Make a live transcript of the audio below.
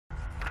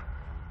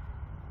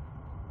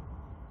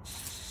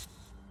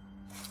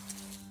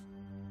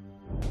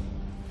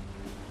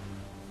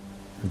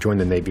joined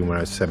the Navy when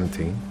I was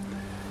 17,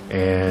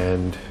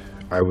 and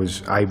I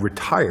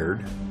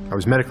retired. I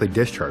was medically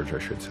discharged, I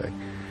should say,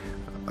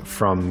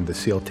 from the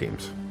SEAL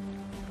teams.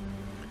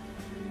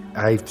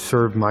 I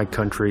served my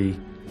country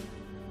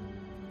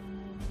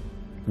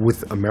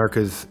with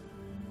America's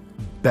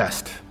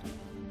best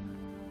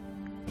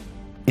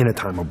in a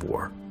time of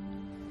war,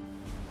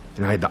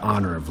 and I had the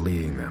honor of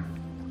leading them.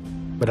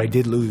 But I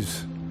did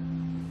lose,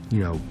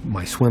 you know,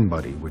 my swim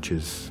buddy, which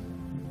is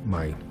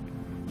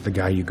the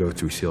guy you go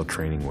through SEAL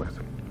training with.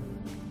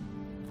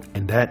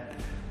 And that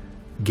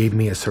gave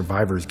me a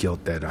survivor's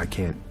guilt that I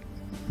can't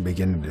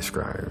begin to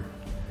describe.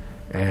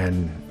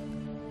 And,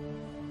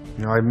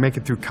 you know, I make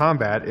it through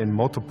combat in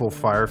multiple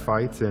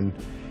firefights and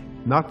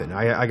nothing.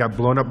 I got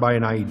blown up by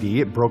an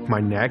IED, it broke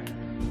my neck,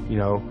 you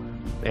know,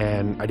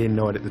 and I didn't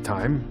know it at the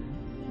time.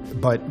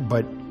 But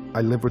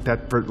I lived with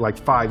that for like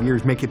 5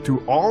 years, make it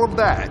through all of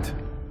that.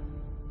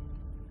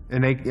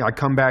 And I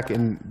come back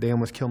and they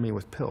almost kill me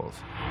with pills.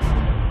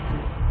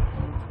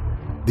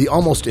 The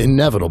almost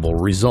inevitable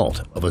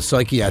result of a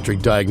psychiatric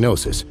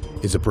diagnosis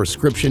is a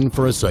prescription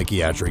for a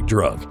psychiatric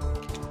drug.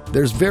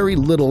 There's very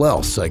little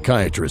else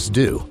psychiatrists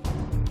do,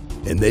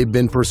 and they've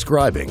been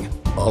prescribing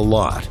a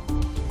lot.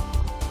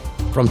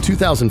 From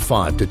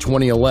 2005 to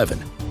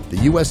 2011, the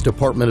U.S.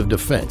 Department of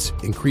Defense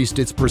increased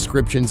its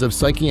prescriptions of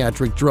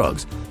psychiatric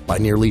drugs by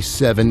nearly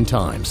 7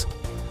 times.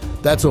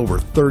 That's over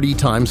 30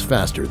 times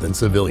faster than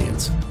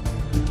civilians.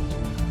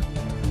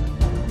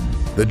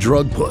 The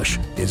drug push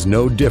is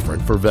no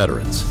different for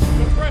veterans.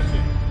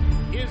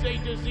 Depression is a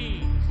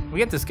disease. We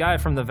get this guy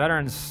from the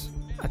Veterans,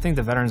 I think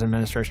the Veterans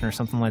Administration or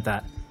something like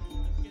that.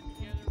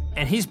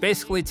 And he's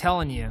basically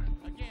telling you,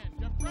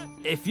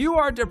 if you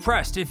are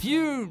depressed, if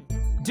you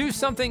do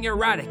something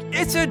erratic,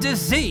 it's a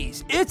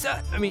disease.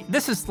 I mean,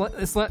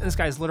 this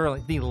guy's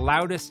literally the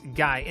loudest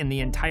guy in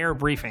the entire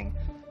briefing.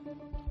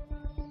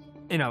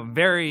 You know,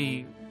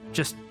 very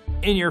just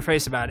in your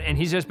face about it. And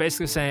he's just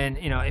basically saying,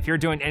 you know, if you're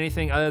doing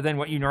anything other than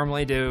what you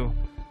normally do,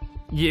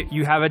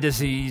 you have a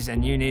disease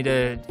and you need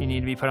to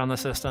be put on the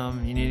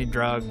system, you need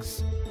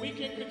drugs. We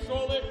can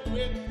control it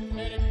with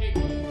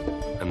medication.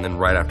 And then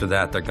right after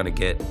that, they're gonna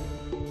get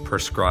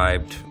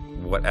prescribed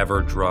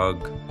whatever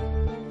drug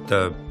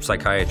the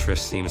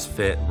psychiatrist seems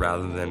fit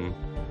rather than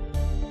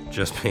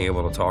just being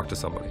able to talk to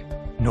somebody.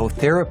 No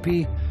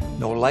therapy,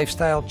 no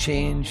lifestyle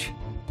change.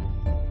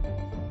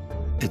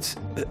 It's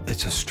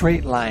a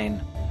straight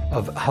line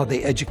of how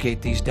they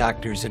educate these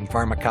doctors in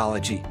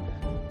pharmacology,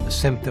 a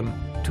symptom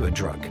to a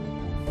drug.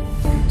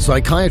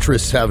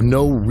 Psychiatrists have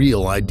no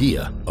real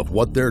idea of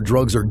what their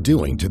drugs are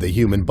doing to the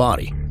human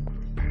body.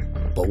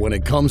 But when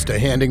it comes to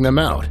handing them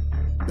out,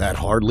 that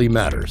hardly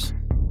matters.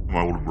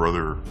 My older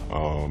brother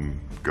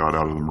got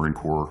out of the Marine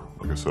Corps,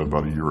 like I said,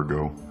 about a year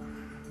ago.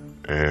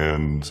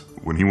 And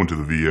when he went to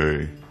the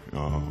VA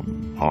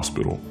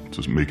hospital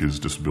to make his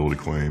disability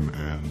claim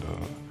and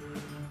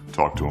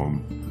talked to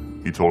him,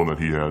 he told him that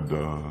he had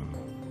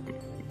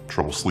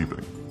trouble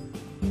sleeping.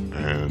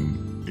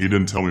 And he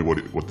didn't tell me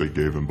what they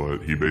gave him,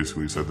 but he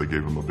basically said they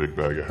gave him a big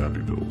bag of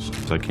happy pills.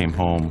 So I came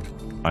home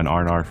on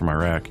R&R from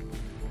Iraq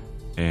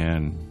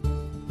and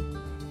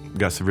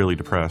got severely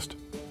depressed.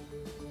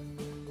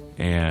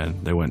 And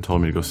they went and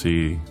told me to go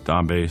see the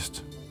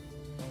on-based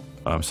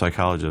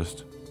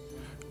psychologist,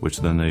 which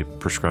then they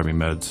prescribed me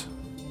meds.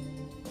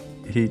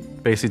 He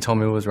basically told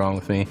me what was wrong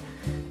with me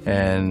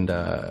and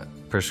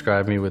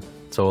prescribed me with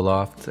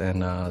Zoloft,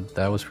 and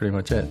that was pretty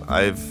much it.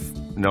 I've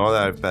been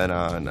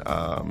on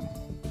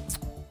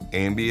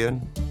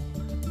Ambien,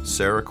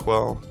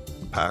 Seroquel,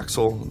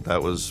 Paxil.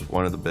 That was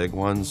one of the big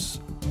ones.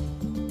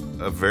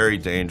 A very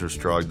dangerous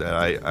drug that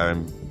I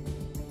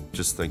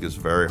just think is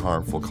very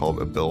harmful, called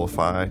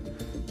Abilify.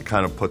 It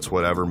kind of puts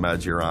whatever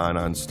meds you're on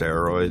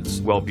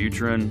steroids.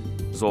 Wellbutrin,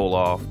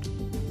 Zoloft,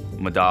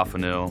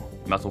 modafinil,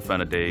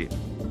 methylphenidate,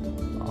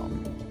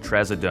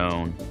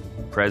 trazodone,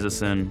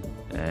 Prazosin,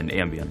 and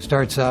Ambien.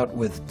 Starts out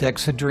with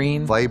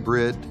Dexedrine,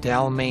 Vibrid,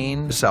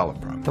 Dalmane,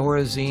 Citalopram,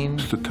 Thorazine,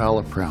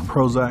 Citalopram,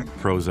 Prozac,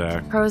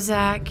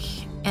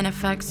 and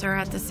effects are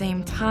at the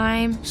same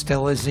time.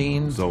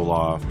 Stelazine,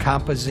 Zoloft,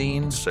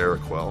 Compazine,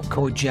 Seroquel,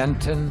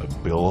 Cogentin,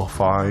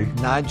 Abilify,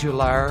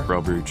 Nodular,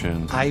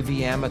 Wellbutrin, IV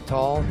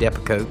Amitol,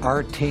 Depakote,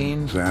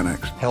 Artane,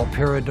 Xanax,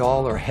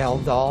 Halperidol or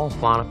Haldol,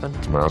 Klonopin,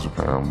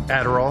 Diazepam,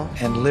 Adderall,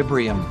 and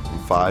Librium.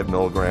 5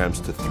 milligrams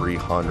to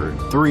 300.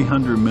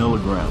 300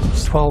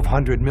 milligrams.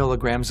 1,200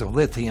 milligrams of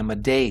lithium a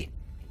day.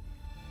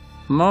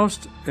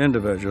 Most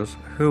individuals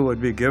who would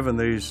be given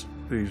these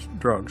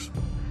drugs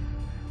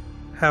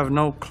have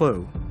no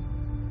clue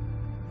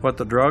what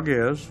the drug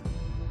is,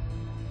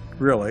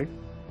 really,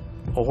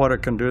 or what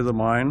it can do to the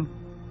mind,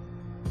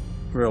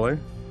 really.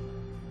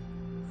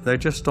 They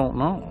just don't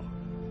know.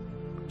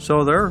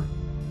 So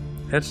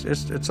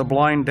it's a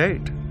blind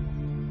date.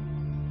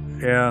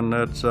 And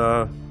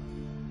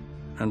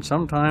and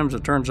sometimes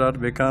it turns out to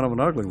be kind of an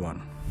ugly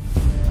one.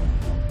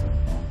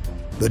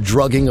 The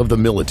drugging of the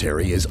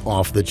military is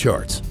off the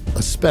charts,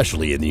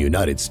 especially in the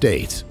United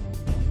States.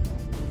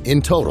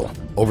 In total,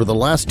 over the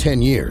last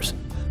 10 years,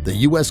 the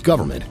U.S.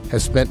 government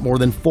has spent more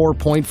than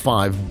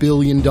 $4.5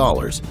 billion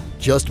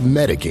just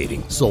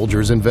medicating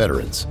soldiers and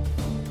veterans.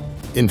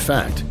 In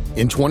fact,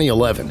 in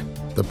 2011,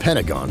 the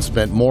Pentagon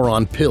spent more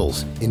on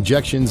pills,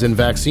 injections, and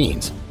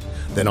vaccines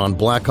than on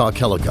Black Hawk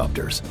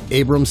helicopters,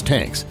 Abrams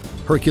tanks,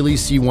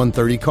 Hercules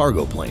C-130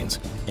 cargo planes,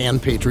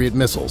 and Patriot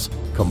missiles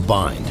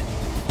combined.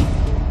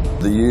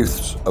 The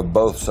use of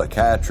both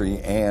psychiatry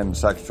and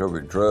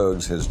psychotropic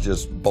drugs has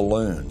just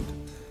ballooned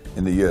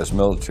in the U.S.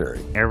 military.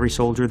 Every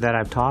soldier that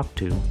I've talked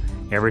to,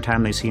 every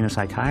time they've seen a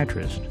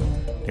psychiatrist,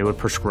 they would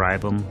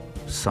prescribe them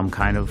some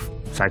kind of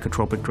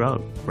psychotropic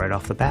drug right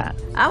off the bat.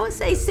 I would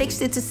say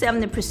 60 to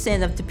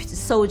 70% of the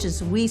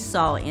soldiers we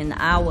saw in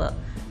our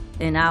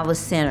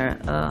center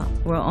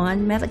were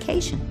on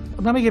medication.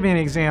 Let me give you an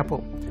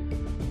example.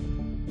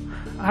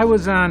 I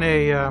was on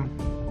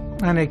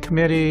a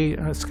committee,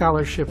 a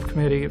scholarship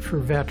committee for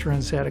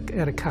veterans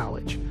at a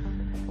college,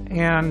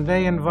 and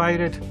they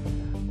invited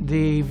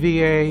the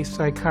VA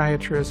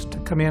psychiatrist to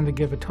come in to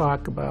give a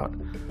talk about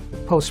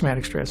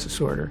post-traumatic stress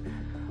disorder.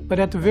 But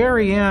at the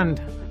very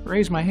end, I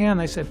raised my hand,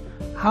 they said,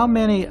 how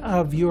many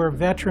of your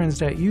veterans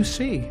that you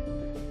see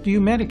do you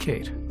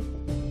medicate?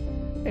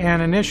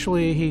 And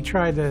initially he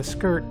tried to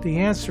skirt the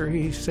answer.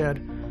 He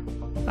said,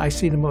 I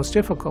see the most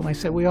difficult. And I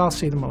said, we all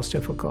see the most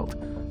difficult.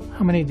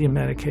 How many do you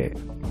medicate?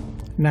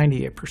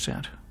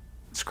 98%.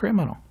 It's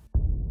criminal.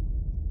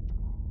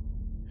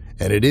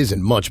 And it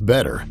isn't much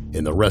better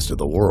in the rest of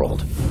the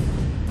world.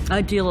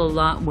 I deal a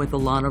lot with a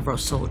lot of our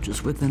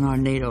soldiers within our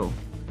NATO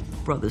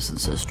brothers and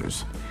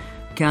sisters.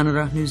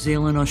 Canada, New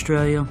Zealand,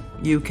 Australia,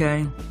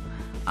 UK,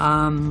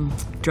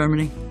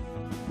 Germany,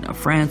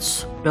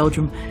 France,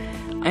 Belgium,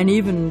 and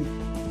even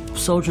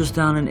soldiers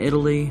down in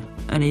Italy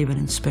and even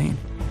in Spain.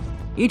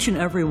 Each and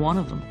every one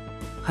of them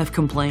have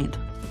complained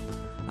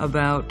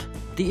about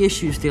the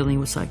issues dealing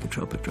with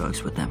psychotropic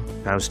drugs with them.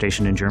 I was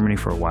stationed in Germany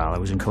for a while. I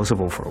was in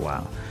Kosovo for a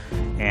while.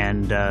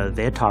 And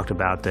they had talked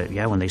about that,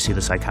 yeah, when they see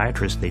the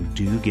psychiatrist, they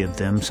do give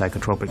them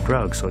psychotropic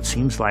drugs. So it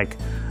seems like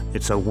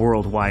it's a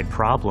worldwide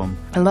problem.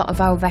 A lot of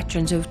our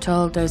veterans who've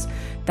told us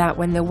that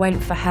when they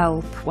went for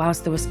help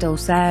whilst they were still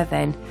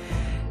serving,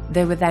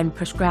 they were then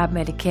prescribed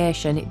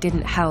medication. It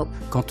didn't help.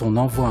 Quand on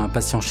envoie un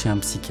patient chez un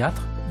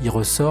psychiatre, il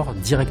ressort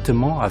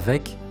directement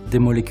avec des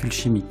molécules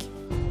chimiques.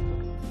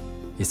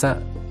 Et ça,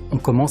 on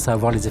commence à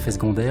avoir les effets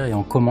secondaires et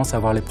on commence à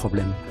avoir les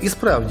problèmes. І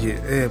справді,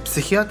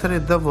 психіатри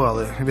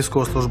давали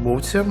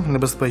військовослужбовцям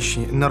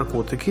небезпечні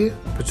наркотики,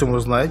 при цьому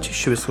знаючи,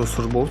 що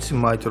військовослужбовці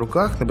мають в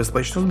руках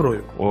небезпечну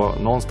зброю.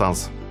 Och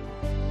någonstans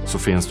så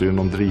finns det ju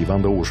någon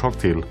drivande orsak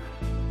till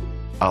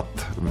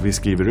att vi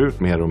skriver ut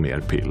mer och mer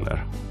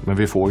piller. Men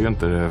vi får ju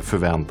inte det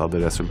förväntade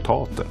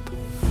resultatet.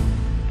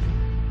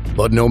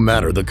 But no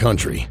matter the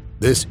country,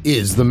 this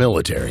is the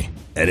military.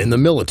 And in the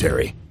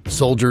military,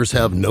 soldiers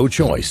have no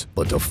choice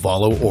but to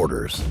follow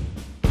orders.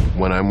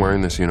 When I'm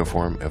wearing this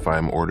uniform, if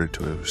I'm ordered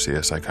to see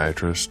a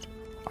psychiatrist,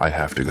 I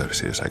have to go to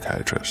see a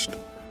psychiatrist.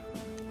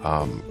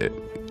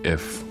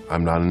 If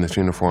I'm not in this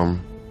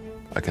uniform,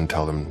 I can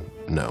tell them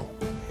no.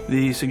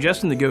 The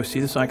suggestion to go see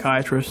the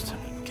psychiatrist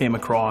came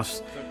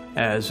across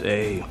as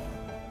a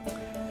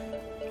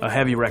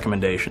heavy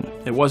recommendation.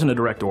 It wasn't a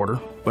direct order,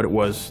 but it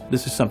was,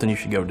 this is something you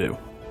should go do.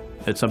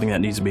 It's something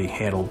that needs to be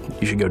handled.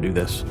 You should go do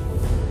this.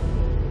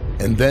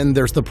 And then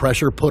there's the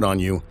pressure put on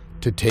you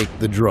to take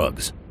the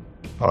drugs.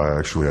 I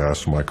actually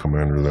asked my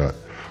commander that.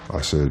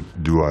 I said,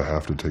 do I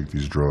have to take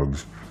these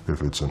drugs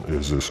if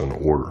is this an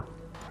order?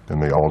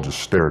 And they all just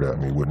stared at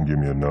me, wouldn't give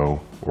me a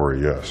no or a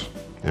yes,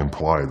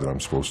 imply that I'm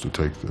supposed to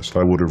take this. If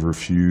I would have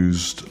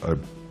refused, I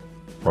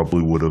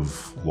probably would have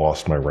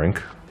lost my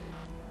rank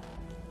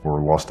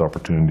or lost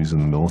opportunities in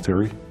the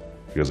military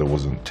because I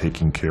wasn't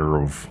taking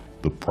care of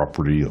the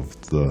property of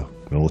the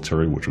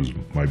military, which was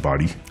my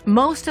body.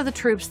 Most of the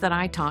troops that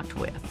I talked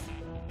with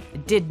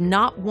did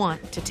not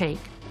want to take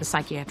the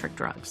psychiatric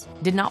drugs,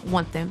 did not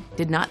want them,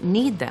 did not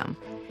need them,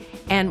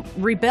 and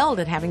rebelled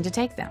at having to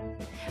take them.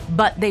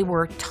 But they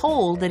were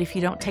told that if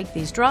you don't take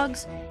these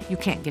drugs, you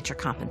can't get your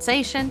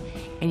compensation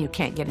and you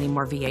can't get any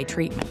more VA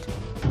treatment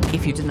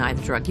if you deny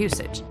the drug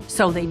usage.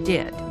 So they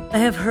did. I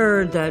have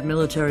heard that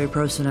military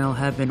personnel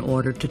have been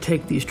ordered to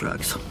take these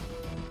drugs.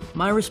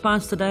 My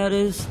response to that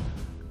is,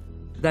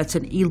 that's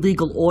an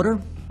illegal order,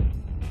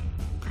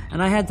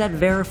 and I had that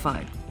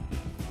verified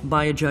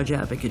by a judge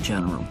advocate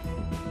general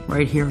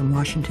right here in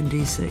Washington,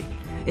 D.C.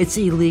 It's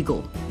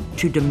illegal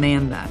to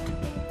demand that.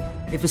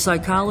 If a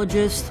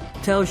psychologist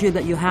tells you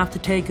that you have to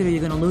take it or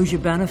you're going to lose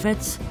your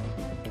benefits,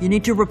 you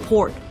need to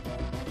report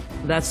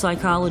that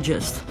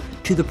psychologist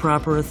to the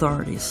proper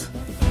authorities.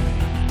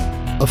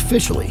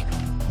 Officially,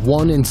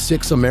 1 in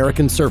 6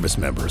 American service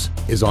members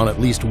is on at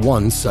least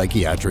one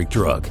psychiatric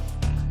drug.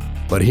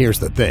 But here's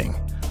the thing.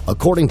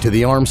 According to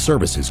the Armed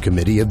Services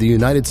Committee of the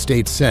United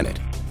States Senate,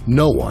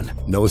 no one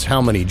knows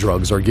how many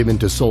drugs are given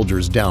to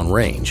soldiers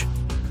downrange.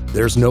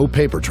 There's no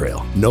paper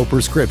trail, no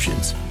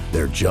prescriptions.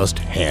 They're just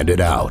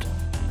handed out.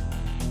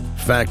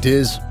 Fact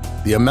is,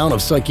 the amount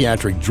of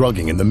psychiatric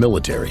drugging in the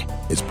military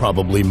is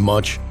probably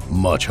much,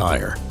 much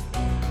higher.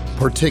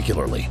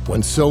 particularly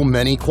when so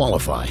many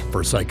qualify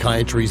for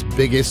psychiatry's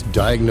biggest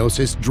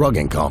diagnosis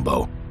drugging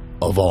combo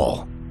of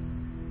all.